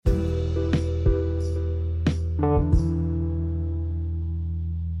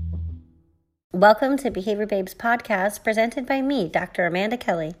Welcome to Behavior Babes podcast presented by me, Dr. Amanda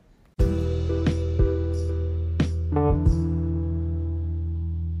Kelly.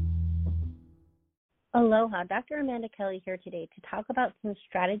 Aloha, Dr. Amanda Kelly here today to talk about some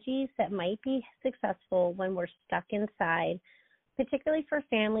strategies that might be successful when we're stuck inside, particularly for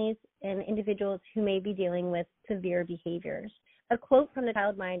families and individuals who may be dealing with severe behaviors. A quote from the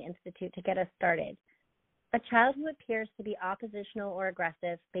Child Mind Institute to get us started. A child who appears to be oppositional or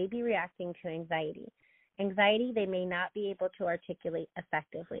aggressive may be reacting to anxiety. Anxiety they may not be able to articulate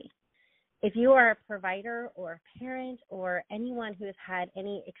effectively. If you are a provider or a parent or anyone who has had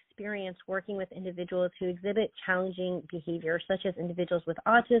any experience working with individuals who exhibit challenging behavior, such as individuals with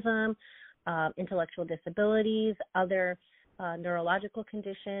autism, intellectual disabilities, other neurological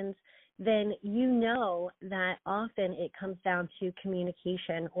conditions, then you know that often it comes down to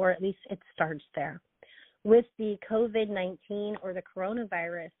communication, or at least it starts there. With the COVID-19 or the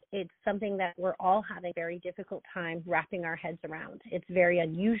coronavirus, it's something that we're all having a very difficult time wrapping our heads around. It's very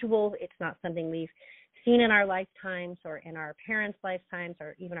unusual. It's not something we've seen in our lifetimes or in our parents' lifetimes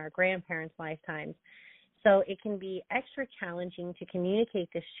or even our grandparents' lifetimes. So it can be extra challenging to communicate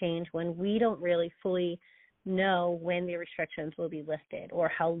this change when we don't really fully know when the restrictions will be lifted or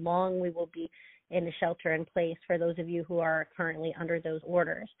how long we will be in the shelter in place for those of you who are currently under those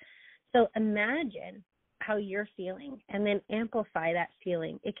orders. So imagine how you're feeling and then amplify that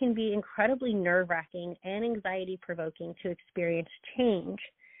feeling. It can be incredibly nerve-wracking and anxiety-provoking to experience change,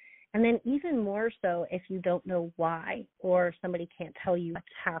 and then even more so if you don't know why or somebody can't tell you what's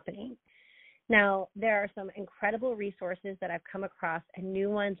happening. Now, there are some incredible resources that I've come across, and new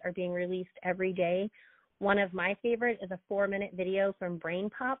ones are being released every day. One of my favorite is a 4-minute video from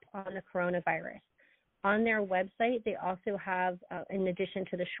BrainPop on the coronavirus. On their website, they also have, in addition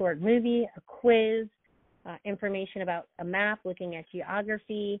to the short movie, a quiz, information about a map, looking at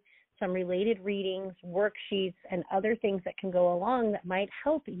geography, some related readings, worksheets, and other things that can go along that might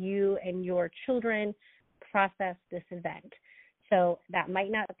help you and your children process this event. So that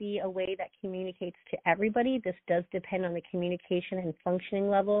might not be a way that communicates to everybody. This does depend on the communication and functioning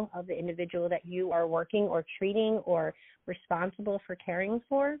level of the individual that you are working or treating or responsible for caring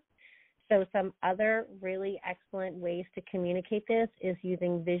for. So some other really excellent ways to communicate this is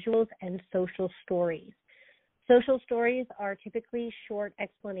using visuals and social stories. Social stories are typically short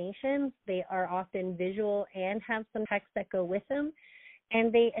explanations. They are often visual and have some text that go with them,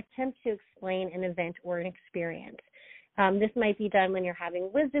 and they attempt to explain an event or an experience. This might be done when you're having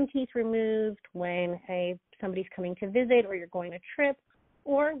wisdom teeth removed, when somebody's coming to visit or you're going on a trip,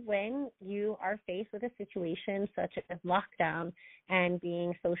 or when you are faced with a situation such as lockdown and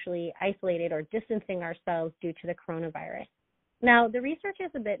being socially isolated or distancing ourselves due to the coronavirus. Now, the research is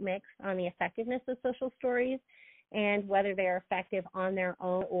a bit mixed on the effectiveness of social stories and whether they are effective on their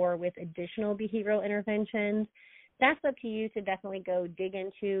own or with additional behavioral interventions. That's up to you to definitely go dig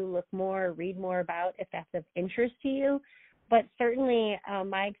into, look more, read more about if that's of interest to you. But certainly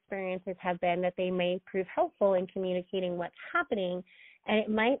my experiences have been that they may prove helpful in communicating what's happening, and it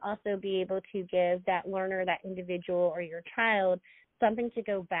might also be able to give that learner, that individual, or your child something to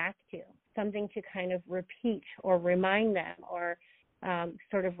go back to, something to kind of repeat or remind them or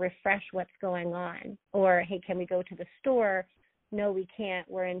sort of refresh what's going on. Or, hey, can we go to the store? No, we can't.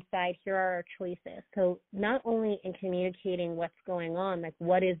 We're inside. Here are our choices. So not only in communicating what's going on, like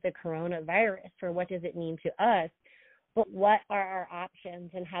what is the coronavirus or what does it mean to us, but what are our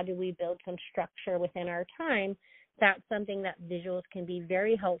options and how do we build some structure within our time? That's something that visuals can be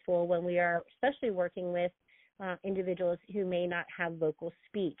very helpful when we are especially working with individuals who may not have vocal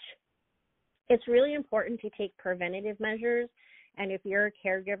speech. It's really important to take preventative measures, and if you're a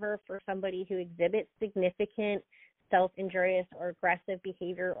caregiver for somebody who exhibits significant self-injurious or aggressive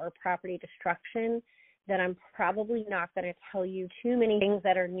behavior or property destruction, then I'm probably not going to tell you too many things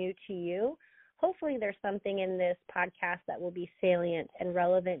that are new to you. Hopefully there's something in this podcast that will be salient and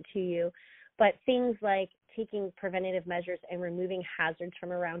relevant to you, but things like taking preventative measures and removing hazards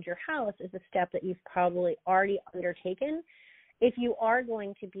from around your house is a step that you've probably already undertaken. If you are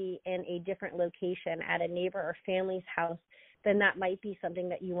going to be in a different location at a neighbor or family's house, then that might be something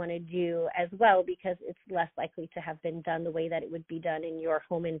that you want to do as well, because it's less likely to have been done the way that it would be done in your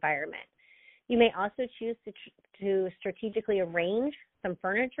home environment. You may also choose to strategically arrange some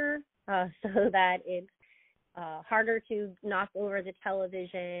furniture so that it's harder to knock over the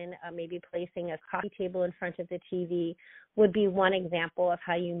television. Maybe placing a coffee table in front of the TV would be one example of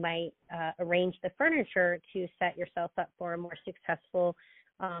how you might arrange the furniture to set yourself up for a more successful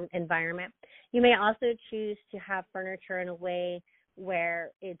environment. You may also choose to have furniture in a way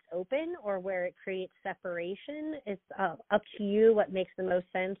where it's open or where it creates separation. It's up to you what makes the most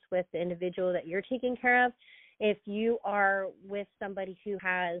sense with the individual that you're taking care of. If you are with somebody who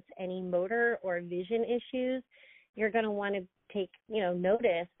has any motor or vision issues, you're going to want to take,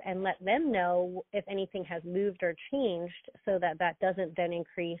 notice and let them know if anything has moved or changed so that that doesn't then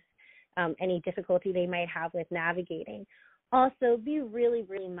increase any difficulty they might have with navigating. Also, be really,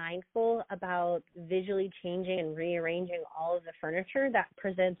 really mindful about visually changing and rearranging all of the furniture that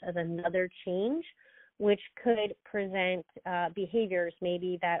presents as another change, which could present behaviors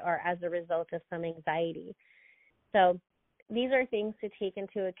maybe that are as a result of some anxiety. So these are things to take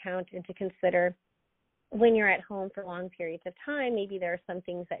into account and to consider when you're at home for long periods of time. Maybe there are some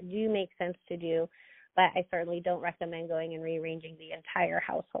things that do make sense to do, but I certainly don't recommend going and rearranging the entire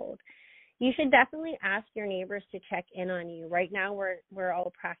household. You should definitely ask your neighbors to check in on you. Right now, we're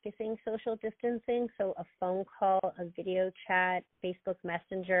all practicing social distancing, so a phone call, a video chat, Facebook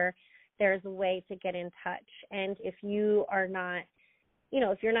Messenger, there's a way to get in touch. And if you are not,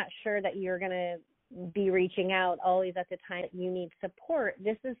 if you're not sure that you're going to be reaching out always at the time that you need support,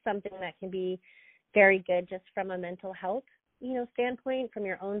 this is something that can be very good just from a mental health, standpoint, from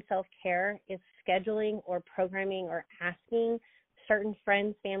your own self-care, is scheduling or programming or asking certain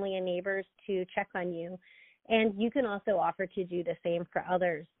friends, family, and neighbors to check on you. And you can also offer to do the same for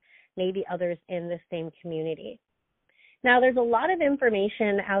others, maybe others in the same community. Now, there's a lot of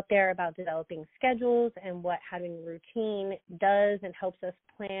information out there about developing schedules and what having a routine does and helps us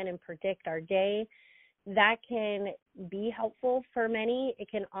plan and predict our day. That can be helpful for many. It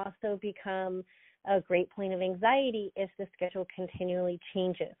can also become a great point of anxiety if the schedule continually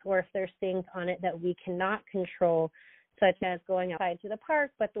changes, or if there's things on it that we cannot control, such as going outside to the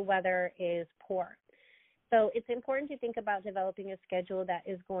park, but the weather is poor. So it's important to think about developing a schedule that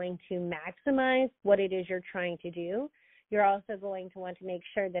is going to maximize what it is you're trying to do. You're also going to want to make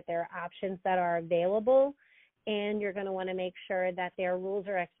sure that there are options that are available, and you're going to want to make sure that there are rules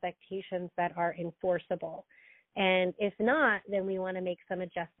or expectations that are enforceable. And if not, then we want to make some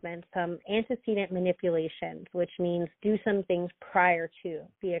adjustments, some antecedent manipulations, which means do some things prior to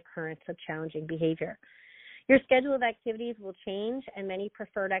the occurrence of challenging behavior. Your schedule of activities will change, and many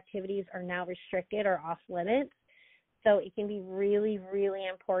preferred activities are now restricted or off limits. So it can be really, really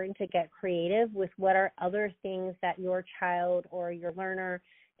important to get creative with what are other things that your child or your learner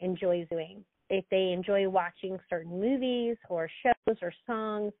enjoys doing. If they enjoy watching certain movies or shows or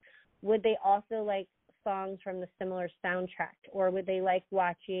songs, would they also like songs from the similar soundtrack, or would they like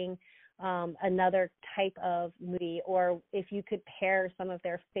watching another type of movie? Or if you could pair some of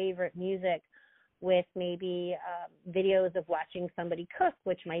their favorite music with maybe videos of watching somebody cook,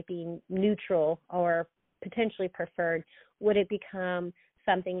 which might be neutral or potentially preferred, would it become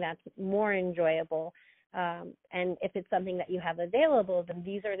something that's more enjoyable? And if it's something that you have available, then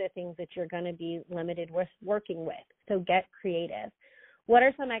these are the things that you're going to be limited with working with. So get creative. What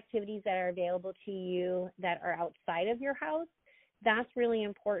are some activities that are available to you that are outside of your house? That's really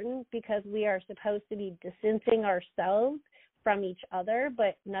important, because we are supposed to be distancing ourselves from each other,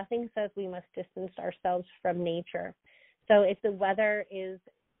 but nothing says we must distance ourselves from nature. So if the weather is,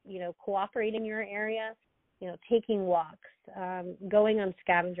 cooperating in your area, taking walks, going on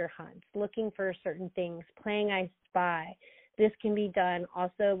scavenger hunts, looking for certain things, playing I Spy. This can be done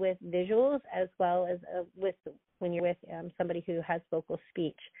also with visuals as well as when you're with somebody who has vocal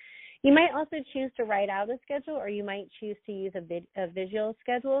speech. You might also choose to write out a schedule, or you might choose to use a visual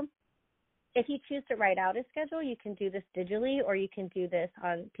schedule. If you choose to write out a schedule, you can do this digitally, or you can do this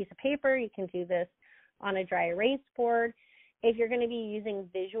on a piece of paper. You can do this on a dry erase board. If you're going to be using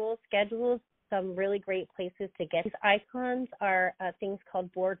visual schedules, some really great places to get these icons are things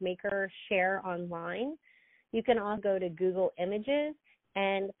called Boardmaker Share Online. You can also go to Google Images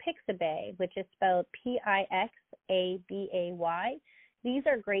and Pixabay, which is spelled Pixabay. These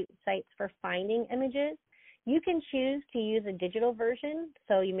are great sites for finding images. You can choose to use a digital version,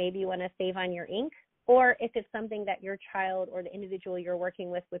 so you maybe want to save on your ink, or if it's something that your child or the individual you're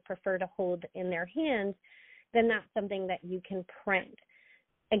working with would prefer to hold in their hands, then that's something that you can print.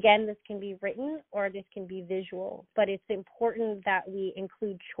 Again, this can be written or this can be visual, but it's important that we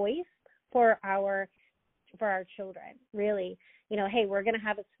include choice for our children. Really, hey, we're going to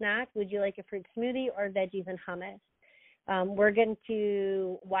have a snack. Would you like a fruit smoothie or veggies and hummus? We're going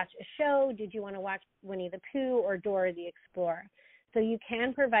to watch a show. Did you want to watch Winnie the Pooh or Dora the Explorer? So you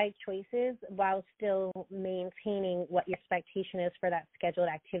can provide choices while still maintaining what your expectation is for that scheduled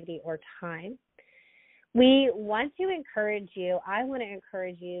activity or time. I want to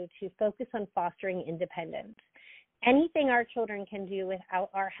encourage you to focus on fostering independence. Anything our children can do without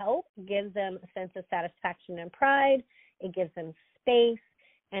our help gives them a sense of satisfaction and pride. It gives them space,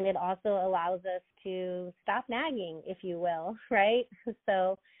 and it also allows us to stop nagging, if you will, right?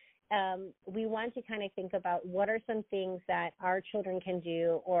 So we want to kind of think about what are some things that our children can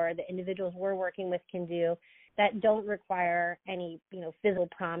do or the individuals we're working with can do that don't require any, physical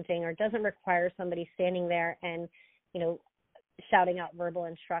prompting or doesn't require somebody standing there and, shouting out verbal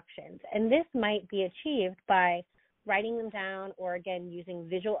instructions. And this might be achieved by writing them down or, again, using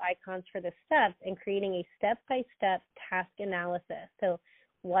visual icons for the steps and creating a step-by-step task analysis. So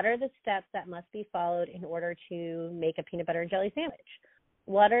what are the steps that must be followed in order to make a peanut butter and jelly sandwich?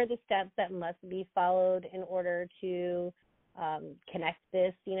 What are the steps that must be followed in order to connect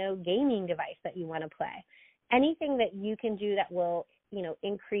this, gaming device that you want to play? Anything that you can do that will,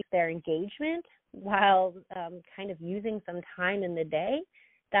 increase their engagement while kind of using some time in the day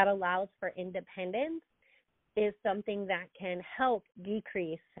that allows for independence is something that can help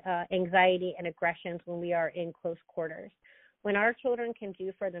decrease anxiety and aggressions when we are in close quarters. When our children can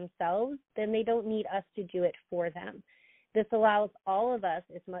do for themselves, then they don't need us to do it for them. This allows all of us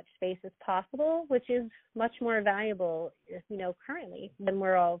as much space as possible, which is much more valuable, currently when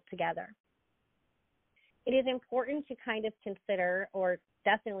we're all together. It is important to kind of consider, or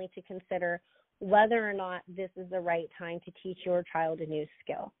definitely to consider, whether or not this is the right time to teach your child a new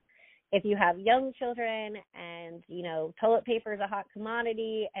skill. If you have young children and, toilet paper is a hot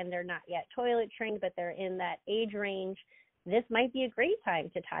commodity and they're not yet toilet trained, but they're in that age range, this might be a great time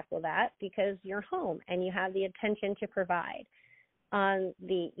to tackle that because you're home and you have the attention to provide. On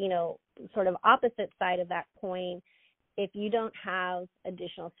the, sort of opposite side of that coin, if you don't have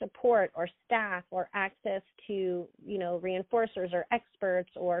additional support or staff or access to, reinforcers or experts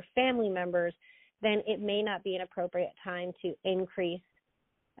or family members, then it may not be an appropriate time to increase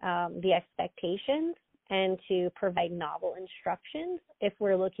the expectations and to provide novel instructions if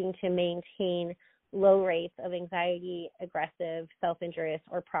we're looking to maintain low rates of anxiety, aggressive, self-injurious,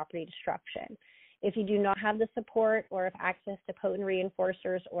 or property destruction. If you do not have the support or if access to potent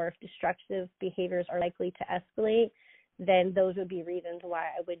reinforcers or if destructive behaviors are likely to escalate, then those would be reasons why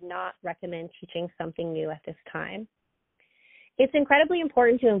I would not recommend teaching something new at this time. It's incredibly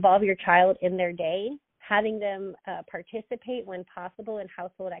important to involve your child in their day. Having them participate when possible in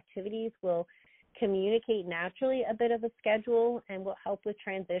household activities will communicate naturally a bit of a schedule and will help with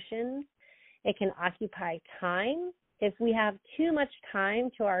transitions. It can occupy time. If we have too much time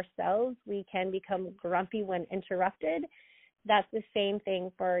to ourselves, we can become grumpy when interrupted. That's the same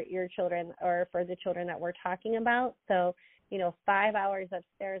thing for your children or for the children that we're talking about. So, 5 hours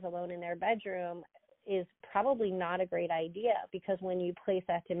upstairs alone in their bedroom is probably not a great idea because when you place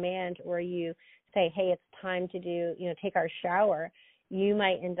that demand or you say, hey, it's time to take our shower, you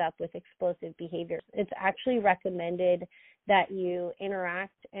might end up with explosive behaviors. It's actually recommended that you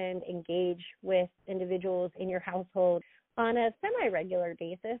interact and engage with individuals in your household on a semi-regular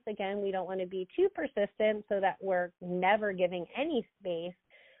basis. Again, we don't want to be too persistent so that we're never giving any space,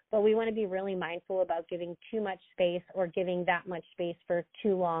 but we want to be really mindful about giving too much space or giving that much space for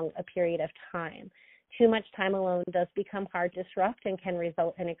too long a period of time. Too much time alone does become hard to disrupt and can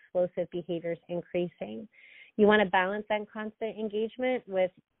result in explosive behaviors increasing. You want to balance that constant engagement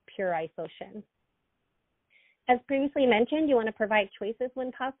with pure isolation. As previously mentioned, you want to provide choices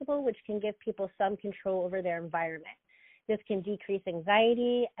when possible, which can give people some control over their environment. This can decrease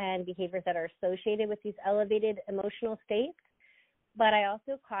anxiety and behaviors that are associated with these elevated emotional states. But I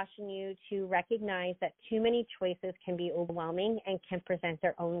also caution you to recognize that too many choices can be overwhelming and can present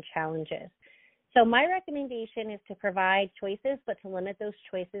their own challenges. So my recommendation is to provide choices, but to limit those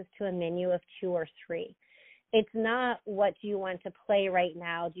choices to a menu of 2 or 3. It's not what do you want to play right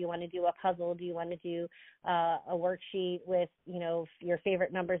now? Do you want to do a puzzle? Do you want to do a worksheet with, your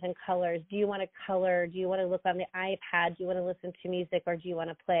favorite numbers and colors? Do you want to color? Do you want to look on the iPad? Do you want to listen to music or do you want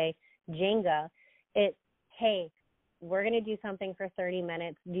to play Jenga? It's, hey, we're going to do something for 30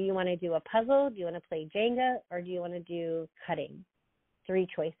 minutes. Do you want to do a puzzle? Do you want to play Jenga or do you want to do cutting? 3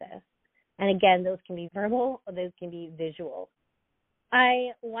 choices. And again, those can be verbal or those can be visual. I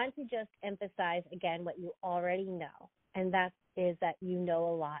want to just emphasize again what you already know, and that is that you know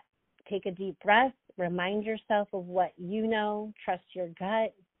a lot. Take a deep breath, remind yourself of what you know, trust your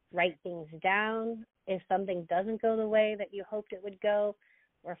gut, write things down. If something doesn't go the way that you hoped it would go,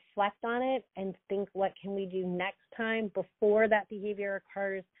 reflect on it and think, what can we do next time before that behavior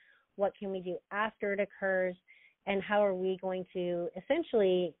occurs? What can we do after it occurs? And how are we going to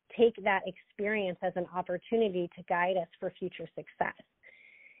essentially take that experience as an opportunity to guide us for future success?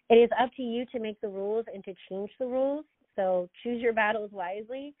 It is up to you to make the rules and to change the rules. So choose your battles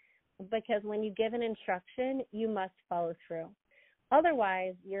wisely, because when you give an instruction, you must follow through.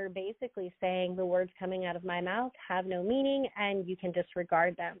 Otherwise, you're basically saying the words coming out of my mouth have no meaning and you can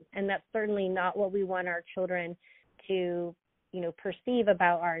disregard them. And that's certainly not what we want our children to, perceive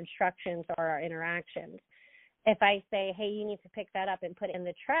about our instructions or our interactions. If I say, hey, you need to pick that up and put it in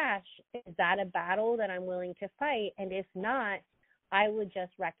the trash, is that a battle that I'm willing to fight? And if not, I would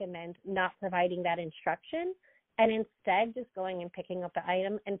just recommend not providing that instruction and instead just going and picking up the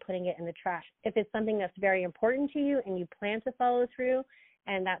item and putting it in the trash. If it's something that's very important to you and you plan to follow through,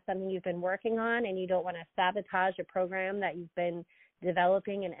 and that's something you've been working on and you don't want to sabotage a program that you've been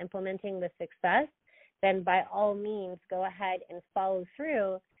developing and implementing with success, then by all means, go ahead and follow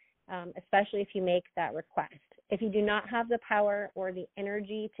through, especially if you make that request. If you do not have the power or the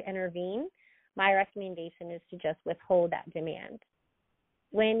energy to intervene, my recommendation is to just withhold that demand.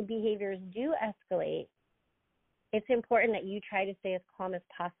 When behaviors do escalate, it's important that you try to stay as calm as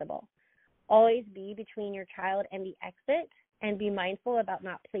possible. Always be between your child and the exit and be mindful about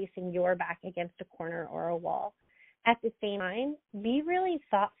not placing your back against a corner or a wall. At the same time, be really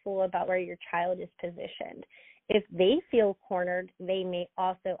thoughtful about where your child is positioned. If they feel cornered, they may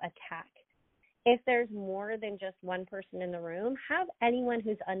also attack. If there's more than just one person in the room, have anyone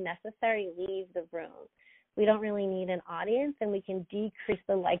who's unnecessary leave the room. We don't really need an audience, and we can decrease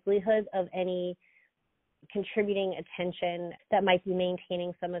the likelihood of any contributing attention that might be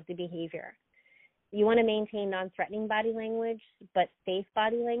maintaining some of the behavior. You want to maintain non-threatening body language, but safe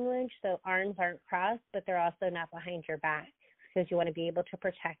body language, so arms aren't crossed, but they're also not behind your back, because you want to be able to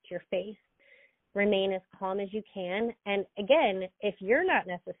protect your face. Remain as calm as you can, and again, if you're not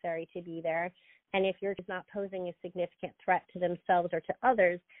necessary to be there, and if you're not posing a significant threat to themselves or to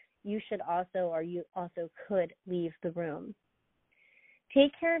others, you also could leave the room.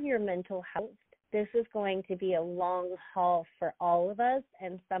 Take care of your mental health. This is going to be a long haul for all of us,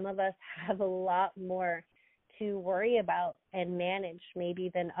 and some of us have a lot more to worry about and manage maybe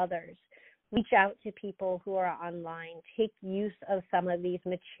than others. Reach out to people who are online. Take use of some of these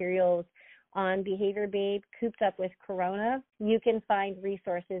materials on Behavior Babe. Cooped Up with Corona, you can find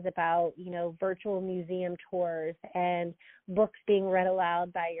resources about, virtual museum tours and books being read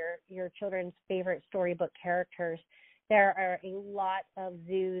aloud by your children's favorite storybook characters. There are a lot of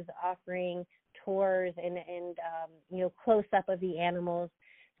zoos offering tours and close-up of the animals.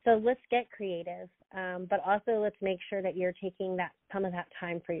 So let's get creative, but also let's make sure that you're taking some of that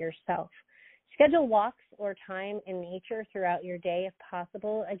time for yourself. Schedule walks or time in nature throughout your day if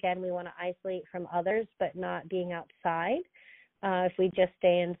possible. Again, we want to isolate from others, but not being outside. If we just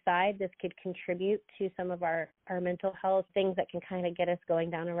stay inside, this could contribute to some of our mental health, things that can kind of get us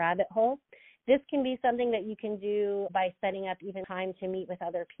going down a rabbit hole. This can be something that you can do by setting up even time to meet with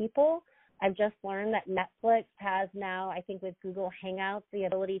other people. I've just learned that Netflix has now, I think with Google Hangouts, the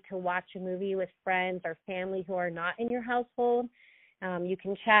ability to watch a movie with friends or family who are not in your household. You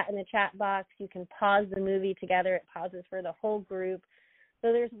can chat in the chat box. You can pause the movie together. It pauses for the whole group.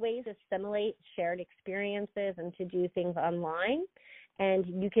 So there's ways to simulate shared experiences and to do things online. And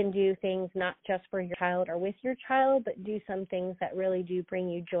you can do things not just for your child or with your child, but do some things that really do bring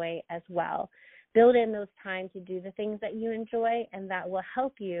you joy as well. Build in those time to do the things that you enjoy, and that will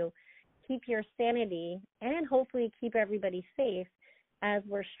help you keep your sanity and hopefully keep everybody safe as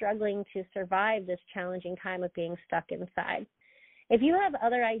we're struggling to survive this challenging time of being stuck inside. If you have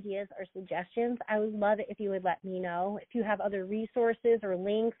other ideas or suggestions, I would love it if you would let me know. If you have other resources or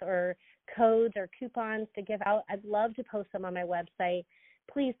links or codes or coupons to give out, I'd love to post them on my website.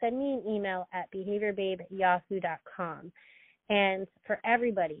 Please send me an email at behaviorbabe@yahoo.com. And for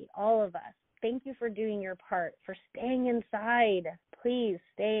everybody, all of us, thank you for doing your part, for staying inside. Please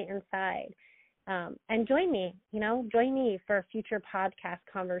stay inside. And join me for future podcast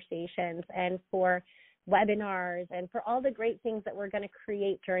conversations and for webinars and for all the great things that we're going to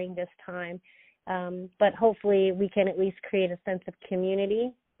create during this time. But hopefully we can at least create a sense of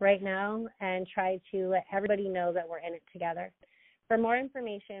community right now and try to let everybody know that we're in it together. For more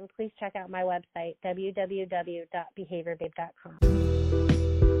information, please check out my website, www.behaviorbabe.com.